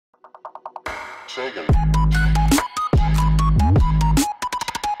Hello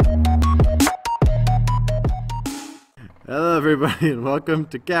everybody and welcome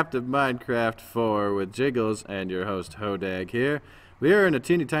to Captive Minecraft 4 with Jiggles and your host Hodag here. We are in a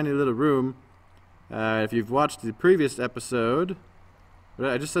teeny tiny little room. If you've watched the previous episode,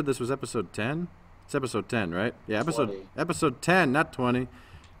 I just said this was episode 10? It's episode 10, right? Yeah, episode 10, not 20.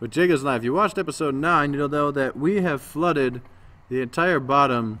 With Jiggles and I, if you watched episode 9, you'll know that we have flooded the entire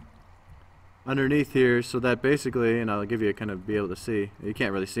bottom underneath here, so that basically, and I'll give you a kind of be able to see, you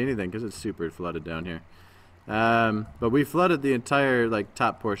can't really see anything because it's super flooded down here. But we flooded the entire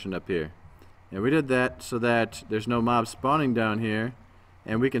top portion up here, and we did that so that there's no mobs spawning down here,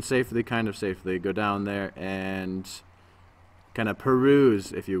 and we can safely go down there and kind of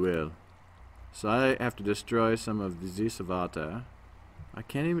peruse, if you will. So I have to destroy some of the Zisavata. I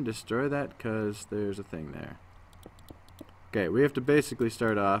can't even destroy that because there's a thing there. Okay, we have to basically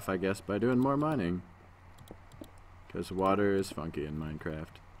start off, I guess, by doing more mining, because water is funky in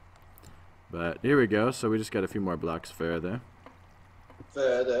Minecraft. But here we go, so we just got a few more blocks further.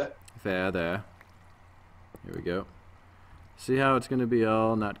 Further. Here we go. See how it's going to be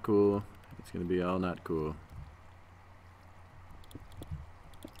all not cool? It's going to be all not cool.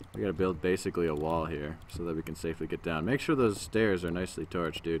 We got to build basically a wall here so that we can safely get down. Make sure those stairs are nicely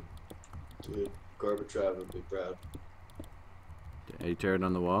torched, dude. Dude, Gorbachev would be proud. Are you tearing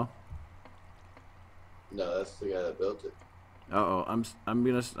on the wall? No, that's the guy that built it. Uh-oh, I'm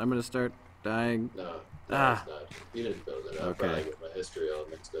gonna start dying. No, it's not. You didn't build it. I'll probably get my history all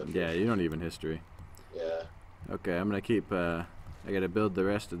mixed up. Yeah, you don't even history. Yeah. Okay, I'm gonna keep, I gotta build the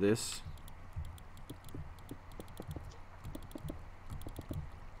rest of this.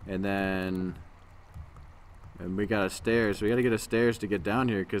 And then, we got a stairs. We gotta get a stairs to get down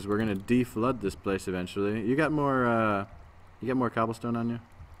here because we're gonna deflood this place eventually. You got more cobblestone on you?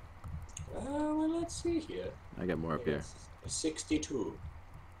 Well, let's see here. I got more up here. 62.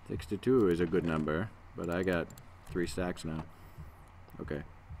 62 is a good number, but I got 3 stacks now. Okay.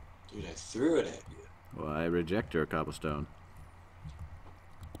 Dude, I threw it at you. Well, I reject your cobblestone.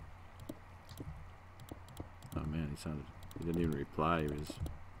 Oh man, he didn't even reply.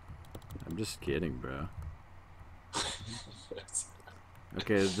 I'm just kidding, bro.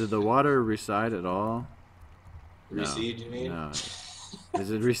 Okay, did the water recede at all? Recede, you mean? No.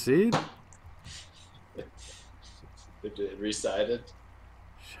 Does it recede? It resided?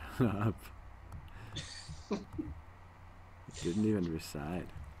 Shut up. Didn't even reside.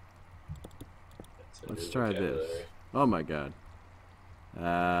 Let's try this. Oh my god.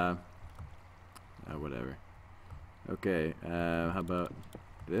 Whatever. Okay, how about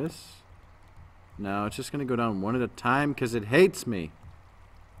this? No, it's just gonna go down one at a time because it hates me.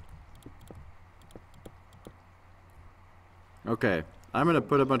 Okay, I'm gonna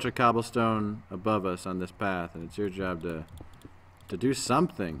put a bunch of cobblestone above us on this path, and it's your job to do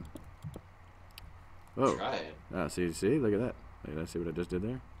something. Whoa! Try it. Ah, see, look at that. Did I see what I just did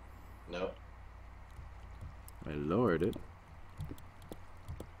there? No. I lowered it.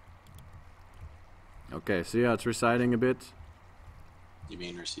 Okay, see how it's receding a bit? You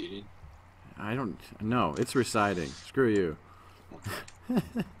mean receding? I don't know. It's receding. Screw you.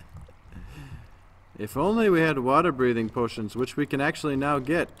 If only we had water breathing potions, which we can actually now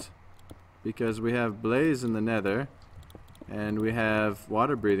get, because we have blaze in the nether and we have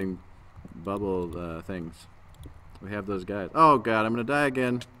water breathing bubble things. We have those guys. Oh god, I'm gonna die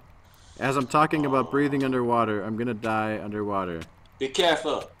again. As I'm talking about breathing underwater, I'm gonna die underwater. Be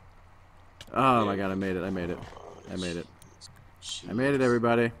careful. Oh my god, I made it. I made it,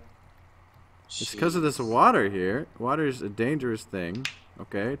 everybody. It's because of this water here. Water's a dangerous thing.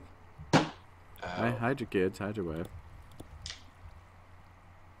 Okay. Hide your kids, hide your wife.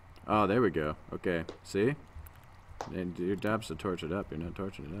 Oh, there we go. Okay, see? And your job's to torch it up. You're not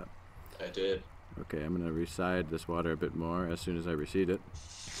torching it up. I did. Okay, I'm gonna recede this water a bit more as soon as I recede it.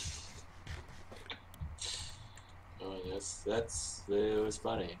 Oh, it was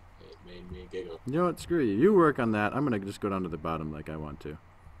funny. It made me giggle. You know what? Screw you. You work on that. I'm gonna just go down to the bottom like I want to.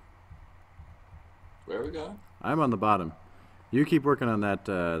 Where are we going? I'm on the bottom. You keep working on that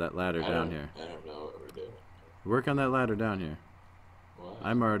that ladder down here. I don't know what we're doing. Work on that ladder down here. What?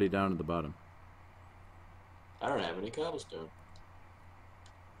 I'm already down at the bottom. I don't have any cobblestone.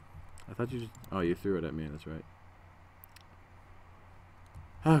 I thought you just... Oh, you threw it at me. That's right.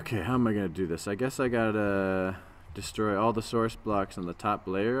 Okay, how am I going to do this? I guess I got to destroy all the source blocks on the top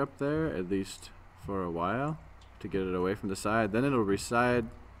layer up there, at least for a while, to get it away from the side. Then it'll recede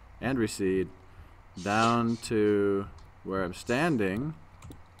and recede down to where I'm standing.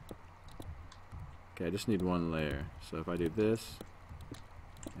 Okay, I just need one layer. So if I do this,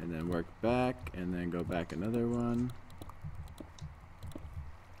 and then work back, and then go back another one.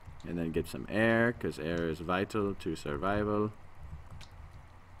 And then get some air, because air is vital to survival.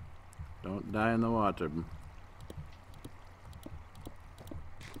 Don't die in the water.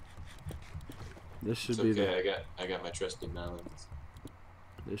 This should be okay. I got my trusty melons.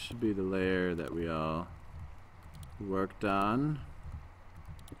 This should be the layer that we all worked on.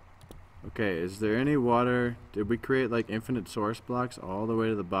 Okay, is there any water? Did we create like infinite source blocks all the way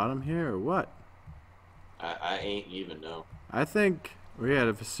to the bottom here, or what? I ain't even know. I think we had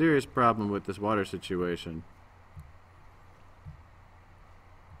a serious problem with this water situation.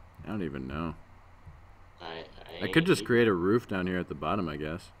 I don't even know. I could just create a roof down here at the bottom, I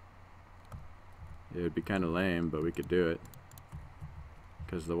guess. It would be kind of lame, but we could do it.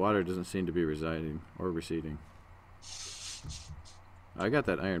 Because the water doesn't seem to be residing or receding. I got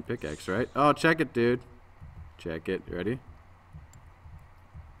that iron pickaxe, right? Oh, check it, dude. Check it. Ready?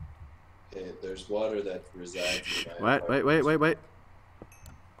 Okay, there's water that resides in my What? apartment. Wait.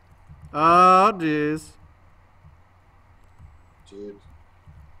 Oh, jeez. Dude.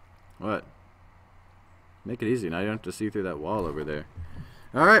 What? Make it easy. Now you don't have to see through that wall over there.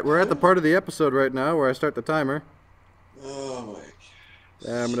 Alright, we're at the part of the episode right now where I start the timer. Oh my god.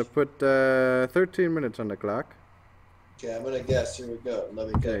 I'm going to put 13 minutes on the clock. Okay, I'm gonna guess. Here we go. Let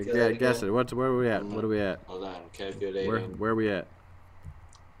me Okay, calculate. yeah, guess it. Where are we at? What are we at? Hold on, calculating. Where are we at?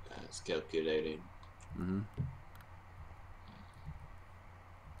 It's calculating. Mm-hmm.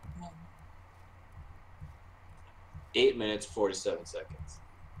 Eight minutes, 47 seconds.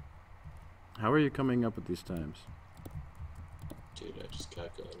 How are you coming up with these times? Dude, I just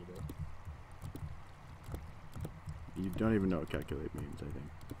calculated it. You don't even know what calculate means, I think.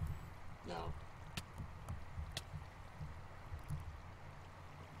 No.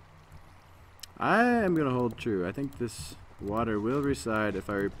 I am going to hold true. I think this water will reside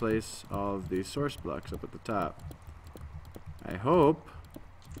if I replace all of these source blocks up at the top. I hope,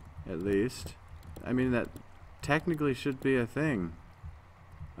 at least. I mean, that technically should be a thing.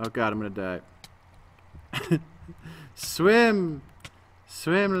 Oh god, I'm going to die. Swim!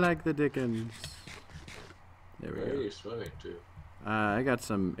 Swim like the Dickens. There we Where go. are you swimming to? I got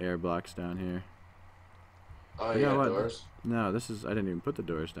some air blocks down here. Oh, You you know got what? doors? No, this is, I didn't even put the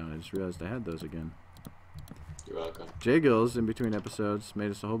doors down. I just realized I had those again. You're welcome. Jiggles, in between episodes,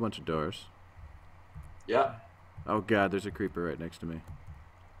 made us a whole bunch of doors. Yeah. Oh god, there's a creeper right next to me.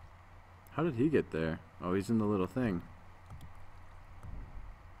 How did he get there? Oh, he's in the little thing.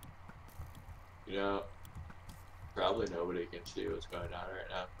 You know, probably nobody can see what's going on right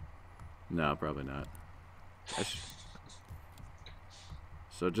now. No, probably not.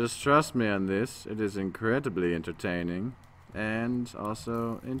 So just trust me on this. It is incredibly entertaining and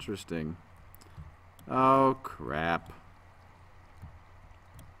also interesting. Oh crap.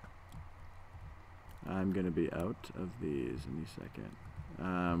 I'm gonna be out of these any second.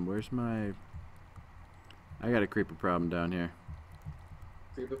 Where's my... I got a creeper problem down here.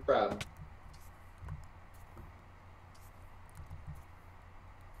 Creeper problem.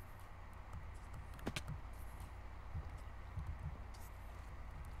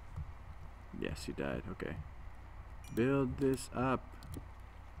 Yes, you died. Okay. Build this up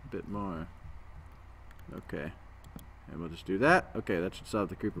a bit more. Okay. And we'll just do that. Okay, that should solve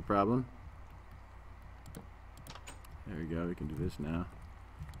the creeper problem. There we go. We can do this now.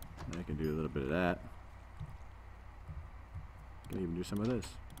 And I can do a little bit of that. Can even do some of this.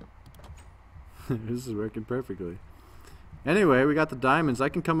 This is working perfectly. Anyway, we got the diamonds. I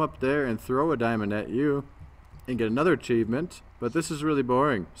can come up there and throw a diamond at you and get another achievement, but this is really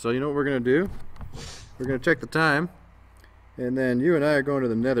boring. So you know what we're going to do? We're going to check the time, and then you and I are going to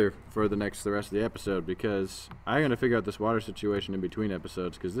the nether for the rest of the episode, because I'm going to figure out this water situation in between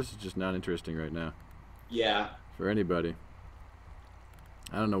episodes, because this is just not interesting right now. Yeah. For anybody.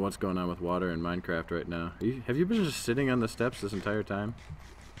 I don't know what's going on with water in Minecraft right now. Have you been just sitting on the steps this entire time?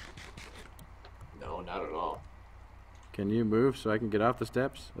 No, not at all. Can you move so I can get off the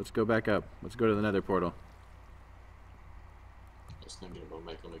steps? Let's go back up. Let's go to the nether portal. Just thinking about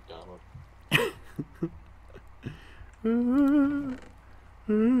Michael McDonald. What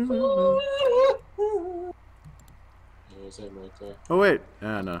was that right there? Oh wait,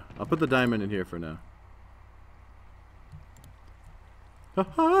 no. I'll put the diamond in here for now.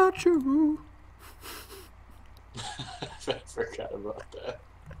 Achoo! I forgot about that.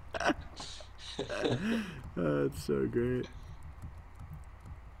 That's so great.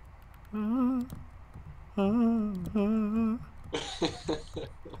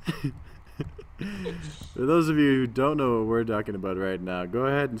 For those of you who don't know what we're talking about right now, go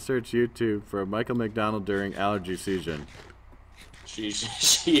ahead and search YouTube for Michael McDonald during allergy season.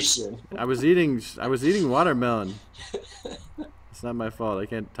 Sheesh. I was eating watermelon. It's not my fault. I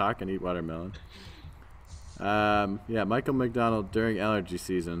can't talk and eat watermelon. Yeah, Michael McDonald during allergy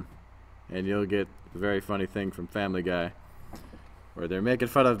season, and you'll get a very funny thing from Family Guy, where they're making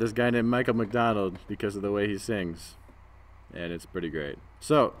fun of this guy named Michael McDonald because of the way he sings, and it's pretty great.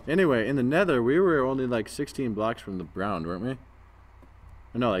 So anyway, in the Nether, we were only like 16 blocks from the ground, weren't we?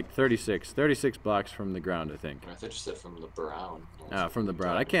 No, like 36 blocks from the ground, I think. I thought you said from the brown. From the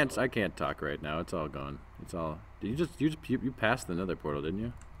brown. I can't talk right now. It's all gone. It's all. Did you passed the Nether portal, didn't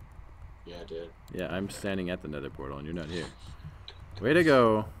you? Yeah, I did. Yeah, I'm standing at the Nether portal, and you're not here. Way to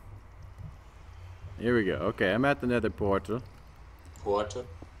go. Here we go. Okay, I'm at the Nether portal. Portal?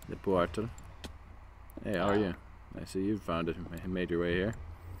 The portal. Hey, how are you? I see you found it and made your way here.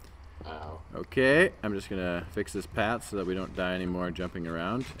 Ow. Okay, I'm just gonna fix this path so that we don't die anymore jumping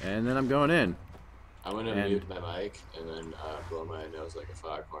around, and then I'm going in. I'm gonna mute my mic and then blow my nose like a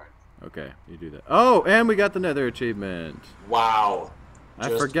foghorn. Okay, you do that. Oh, and we got the Nether achievement. Wow. I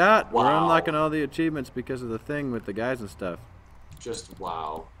forgot. Wow. We're unlocking all the achievements because of the thing with the guys and stuff. Just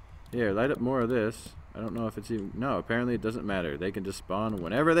wow. Here, light up more of this. I don't know if it's even... No, apparently it doesn't matter. They can just spawn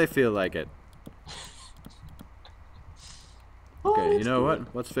whenever they feel like it. Okay, you know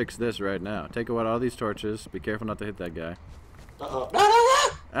what? Let's fix this right now. Take out all these torches. Be careful not to hit that guy. Uh-oh.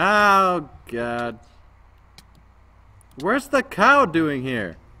 No! Oh, God. Where's the cow doing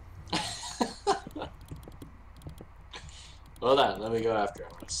here? Hold on, let me go after him.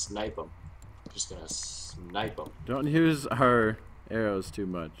 I'm gonna snipe him. I'm just gonna snipe him. Don't use our arrows too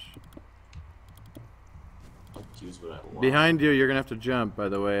much. I'll use what I want. Behind you, you're gonna have to jump, by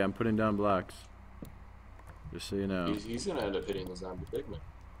the way. I'm putting down blocks. Just so you know. He's gonna end up hitting the zombie pigman.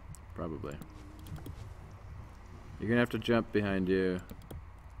 Probably. You're gonna have to jump behind you.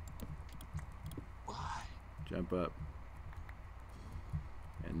 Why? Jump up.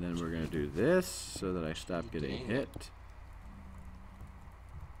 And then we're gonna do this so that I stop getting hit.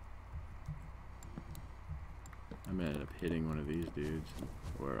 I'm gonna end up hitting one of these dudes.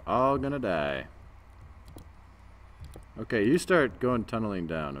 We're all gonna die. Okay, you start going tunneling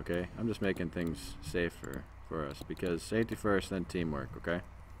down, okay? I'm just making things safer for us because safety first, then teamwork, okay?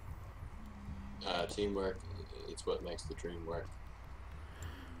 Teamwork, it's what makes the dream work.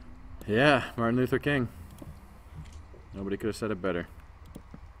 Yeah, Martin Luther King. Nobody could have said it better.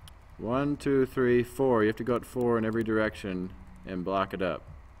 1, 2, 3, 4. You have to go at 4 in every direction and block it up.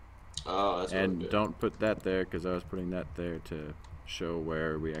 Oh, that's and really good. Don't put that there because I was putting that there to show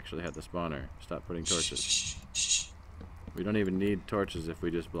where we actually had the spawner. Stop putting torches. We don't even need torches if we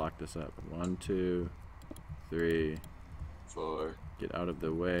just block this up. 1, 2, 3, 4. Get out of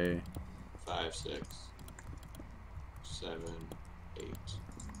the way. 5, 6, 7, 8.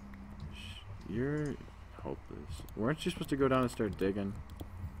 You're hopeless. Weren't you supposed to go down and start digging?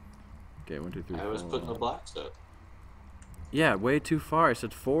 Okay, 1, 2, 3, 4. I was putting the blocks up. Yeah, way too far. I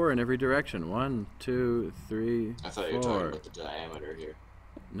said 4 in every direction. 1, 2, 3, I thought 4. you were talking about the diameter here.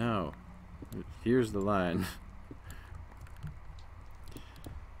 No. Here's the line.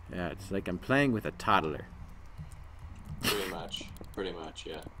 Yeah, it's like I'm playing with a toddler. Pretty much,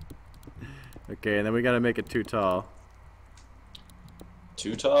 yeah. Okay, and then we gotta make it too tall.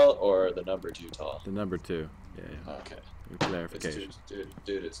 Too tall or the number too tall? The number 2. Yeah. Okay. Clarification.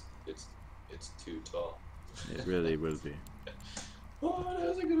 It's too tall. It really will be. Oh, that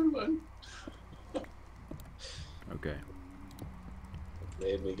was a good one. Okay.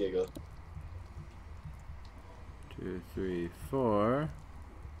 Made me giggle. 2, 3, 4.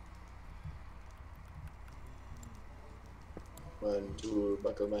 1, 2,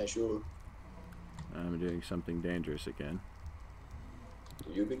 buckle my shoe. I'm doing something dangerous again.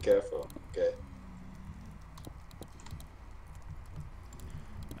 You be careful, okay?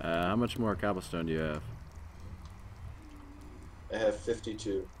 How much more cobblestone do you have? I have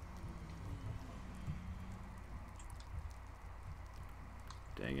 52.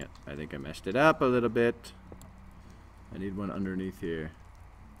 Dang it. I think I messed it up a little bit. I need one underneath here.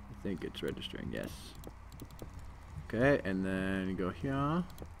 I think it's registering, yes. Okay, and then go here.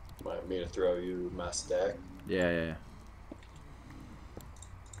 Want me to throw you my stack? Yeah.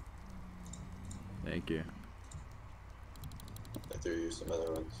 Thank you. I threw you some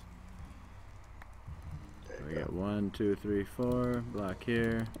other ones. There We you go. got 1, 2, 3, 4. Block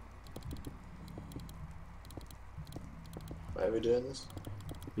here. Why are we doing this?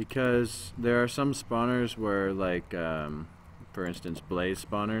 Because there are some spawners where, like, for instance, blaze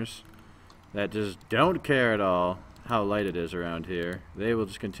spawners that just don't care at all how light it is around here. They will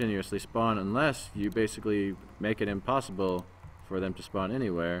just continuously spawn unless you basically make it impossible for them to spawn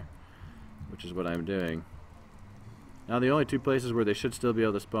anywhere, which is what I'm doing. Now the only two places where they should still be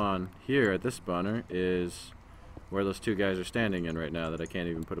able to spawn here at this spawner is where those two guys are standing in right now that I can't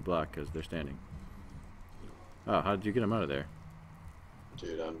even put a block because they're standing. Oh, how did you get them out of there?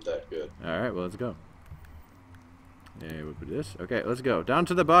 Dude, I'm that good. Alright, well, let's go. Yeah, we'll put this. Okay, let's go. Down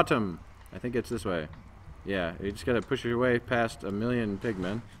to the bottom. I think it's this way. Yeah, you just gotta push your way past a million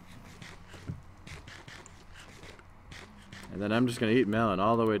pigmen. And then I'm just gonna eat melon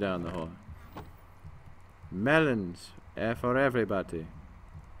all the way down the hole. Melons for everybody.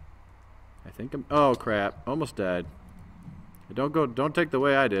 I think I'm. Oh crap! Almost died. Don't go. Don't take the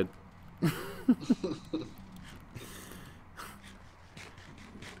way I did.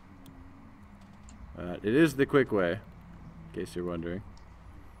 It is the quick way, in case you're wondering.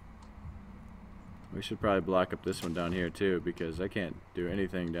 We should probably block up this one down here too, because I can't do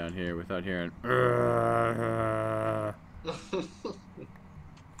anything down here without hearing. I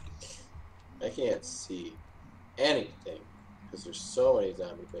can't see anything because there's so many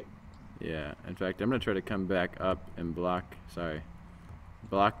zombie things. Yeah, in fact, I'm gonna try to come back up and block. Sorry,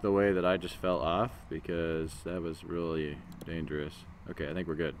 block the way that I just fell off because that was really dangerous. Okay, I think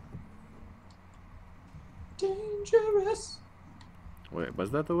we're good. Dangerous. Wait, was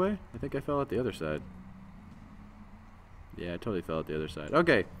that the way? I think I fell at the other side. Yeah, I totally fell at the other side.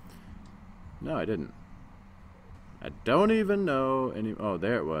 Okay. No, I didn't. I don't even know any... Oh,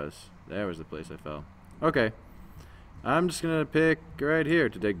 there it was. There was the place I fell. Okay. I'm just gonna pick right here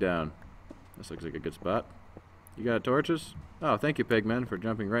to dig down. This looks like a good spot. You got torches? Oh, thank you, pigmen, for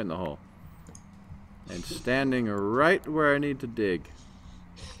jumping right in the hole. And standing right where I need to dig.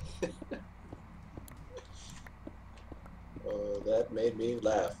 That made me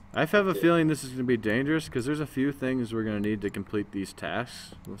laugh. I have a feeling this is going to be dangerous because there's a few things we're going to need to complete these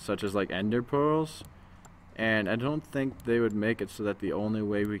tasks, such as like ender pearls, and I don't think they would make it so that the only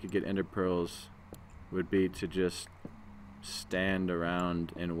way we could get ender pearls would be to just stand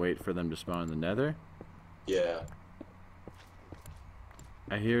around and wait for them to spawn in the nether. Yeah.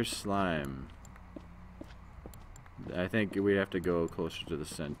 I hear slime. I think we have to go closer to the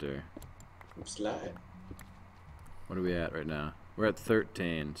center. Slime. What are we at right now? We're at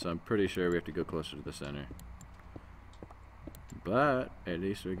 13, so I'm pretty sure we have to go closer to the center. But at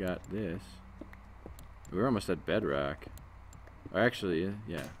least we got this. We're almost at bedrock. Or actually,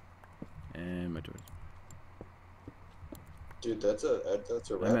 yeah. And my torch. Dude, that's a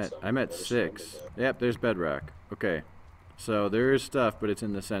rat. I'm at 6. Yep, there's bedrock. Okay. So there is stuff, but it's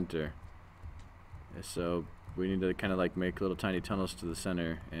in the center. So we need to kind of like make little tiny tunnels to the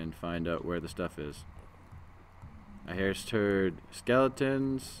center and find out where the stuff is. I heard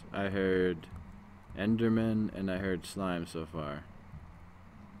skeletons, I heard endermen, and I heard slime so far.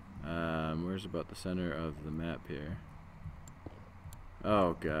 Where's about the center of the map here?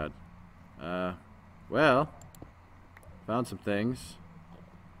 Oh god. Well, found some things.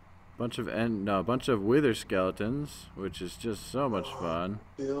 Bunch of wither skeletons, which is just so much fun.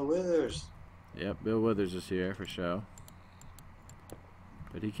 Bill Withers. Yep, Bill Withers is here for show.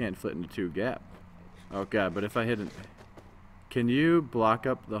 But he can't fit into 2 gap. Oh god, but if I hit an... Can you block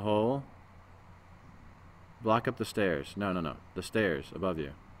up the hole? Block up the stairs. No, no, no. The stairs above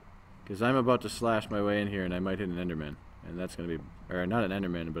you. Because I'm about to slash my way in here and I might hit an enderman. And that's going to be... Or not an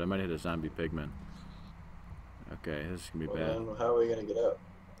enderman, but I might hit a zombie pigman. Okay, this is going to be bad. How are we going to get up?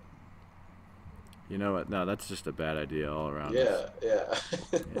 You know what? No, that's just a bad idea all around. Yeah, yeah.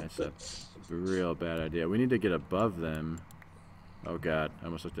 Yeah, it's a real bad idea. We need to get above them. Oh god, I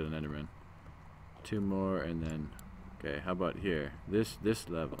almost looked at an enderman. 2 more and then... Okay, how about here? This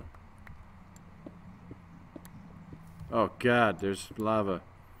level. Oh god, there's lava.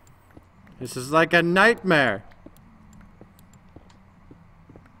 This is like a nightmare!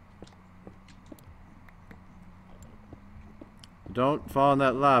 Don't fall in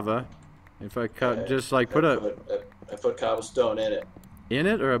that lava. If I cut, just like put a... I put cobblestone in it. In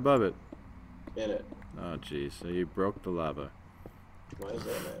it or above it? In it. Oh jeez, so you broke the lava. Why does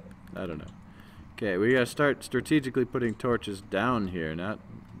that matter? I don't know. Okay, we gotta start strategically putting torches down here. Not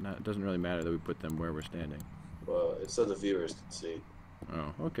it doesn't really matter that we put them where we're standing. Well, it's so the viewers can see.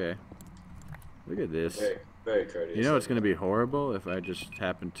 Oh, okay. Look at this. Very, very courteous. You know it's gonna be horrible if I just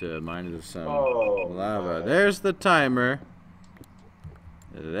happen to mine some lava. My. There's the timer.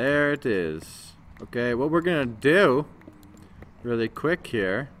 There it is. Okay, what we're gonna do, really quick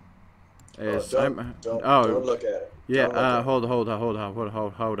here, is don't look at it. Yeah. Hold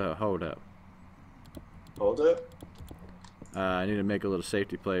up. Hold it. I need to make a little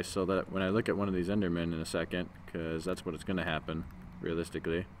safety place so that when I look at one of these endermen in a second, because that's what it's going to happen,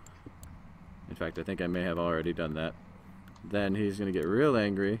 realistically. In fact, I think I may have already done that. Then he's going to get real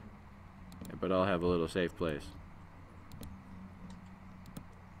angry, but I'll have a little safe place.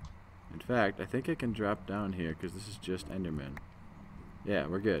 fact, I think I can drop down here because this is just Enderman. Yeah,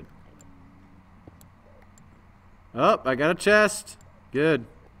 we're good. Oh, I got a chest. Good.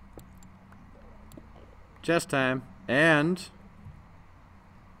 Chest time. And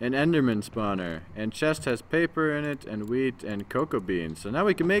an Enderman spawner. And chest has paper in it, and wheat, and cocoa beans. So now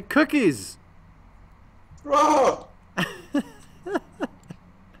we can make cookies! Oh!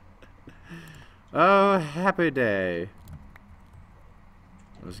 Oh, happy day.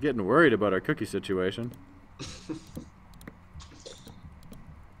 I was getting worried about our cookie situation.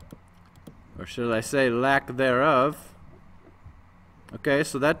 Or should I say lack thereof. Okay,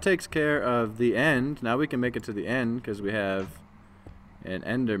 so that takes care of the end. Now we can make it to the end because we have an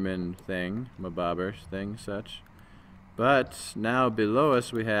Enderman thing, mabobber thing, such. But now below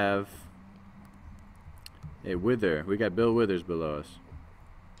us we have a Wither. We got Bill Withers below us.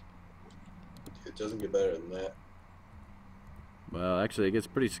 It doesn't get better than that. Well, actually it gets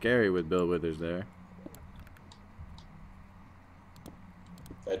pretty scary with Bill Withers there.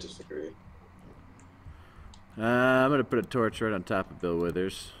 I disagree. I'm going to put a torch right on top of Bill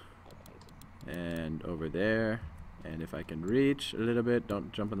Withers. And over there. And if I can reach a little bit,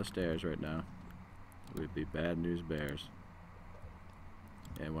 don't jump on the stairs right now. It would be bad news bears.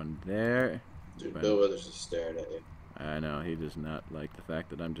 And one there. Dude, Bill Withers is staring at you. I know, he does not like the fact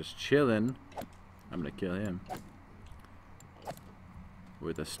that I'm just chilling. I'm going to kill him.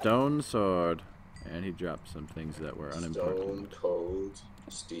 With a stone sword. And he dropped some things that were unimportant. Stone Cold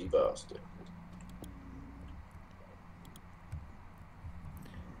Steve Austin.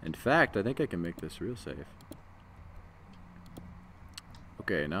 In fact, I think I can make this real safe.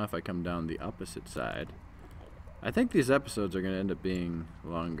 Okay, now if I come down the opposite side, I think these episodes are going to end up being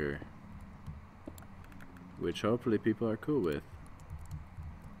longer, which hopefully people are cool with.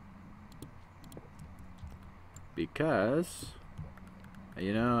 Because,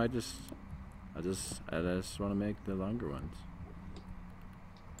 you know, I just want to make the longer ones.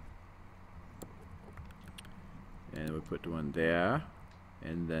 And we put the one there.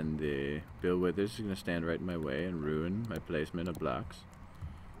 And then the Bill Withers is going to stand right in my way and ruin my placement of blocks.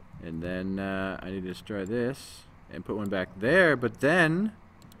 And then I need to destroy this and put one back there. But then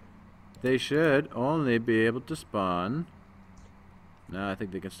they should only be able to spawn. No, I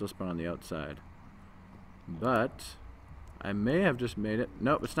think they can still spawn on the outside. But I may have just made it.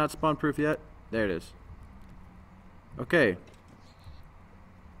 Nope, it's not spawn proof yet. There it is. Okay.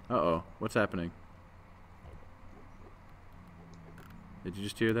 Uh-oh, what's happening? Did you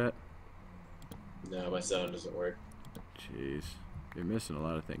just hear that? No, my sound doesn't work. Jeez. You're missing a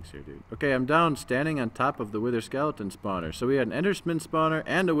lot of things here, dude. Okay, I'm down standing on top of the Wither Skeleton spawner. So we had an Enderman spawner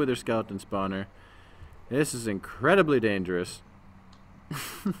and a Wither Skeleton spawner. This is incredibly dangerous.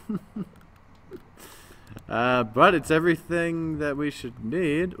 But it's everything that we should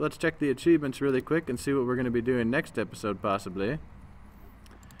need. Let's check the achievements really quick and see what we're going to be doing next episode, possibly.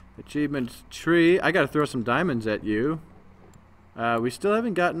 Achievements tree. I got to throw some diamonds at you. We still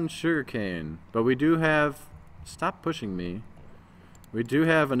haven't gotten sugarcane, but we do have... Stop pushing me. We do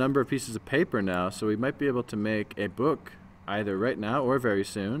have a number of pieces of paper now, so we might be able to make a book either right now or very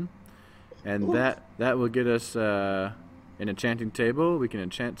soon. And that will get us an enchanting table. We can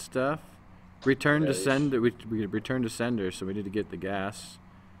enchant stuff. Return to sender. We return to sender, so we need to get the gas.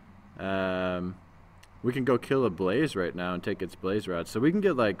 We can go kill a blaze right now and take its blaze rod. So we can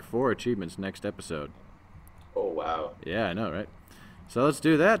get like 4 achievements next episode. Oh, wow. Yeah, I know, right? So let's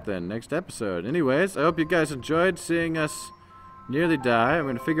do that then, next episode. Anyways, I hope you guys enjoyed seeing us nearly die. I'm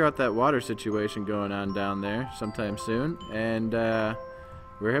going to figure out that water situation going on down there sometime soon. And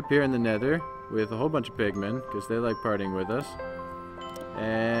we're up here in the nether with a whole bunch of pigmen because they like partying with us.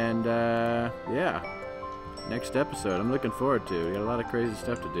 And yeah, next episode I'm looking forward to. We got a lot of crazy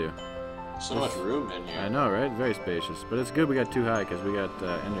stuff to do. So much room in here. I know, right? Very spacious. But it's good we got too high because we got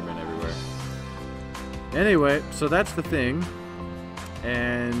Endermen everywhere. Anyway, so that's the thing.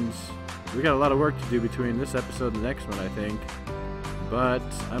 And we got a lot of work to do between this episode and the next one, I think. But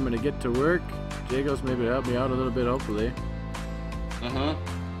I'm going to get to work. Jiggles maybe help me out a little bit, hopefully. Uh-huh.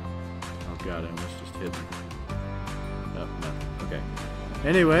 Oh, God, I almost just hit him. Oh, no. Okay.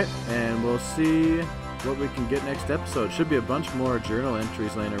 Anyway, and we'll see what we can get next episode. Should be a bunch more journal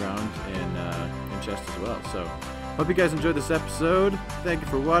entries laying around in chest as well. So, hope you guys enjoyed this episode. Thank you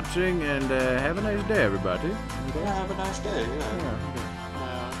for watching, and have a nice day, everybody. Yeah, have a nice day. Yeah. Yeah, okay.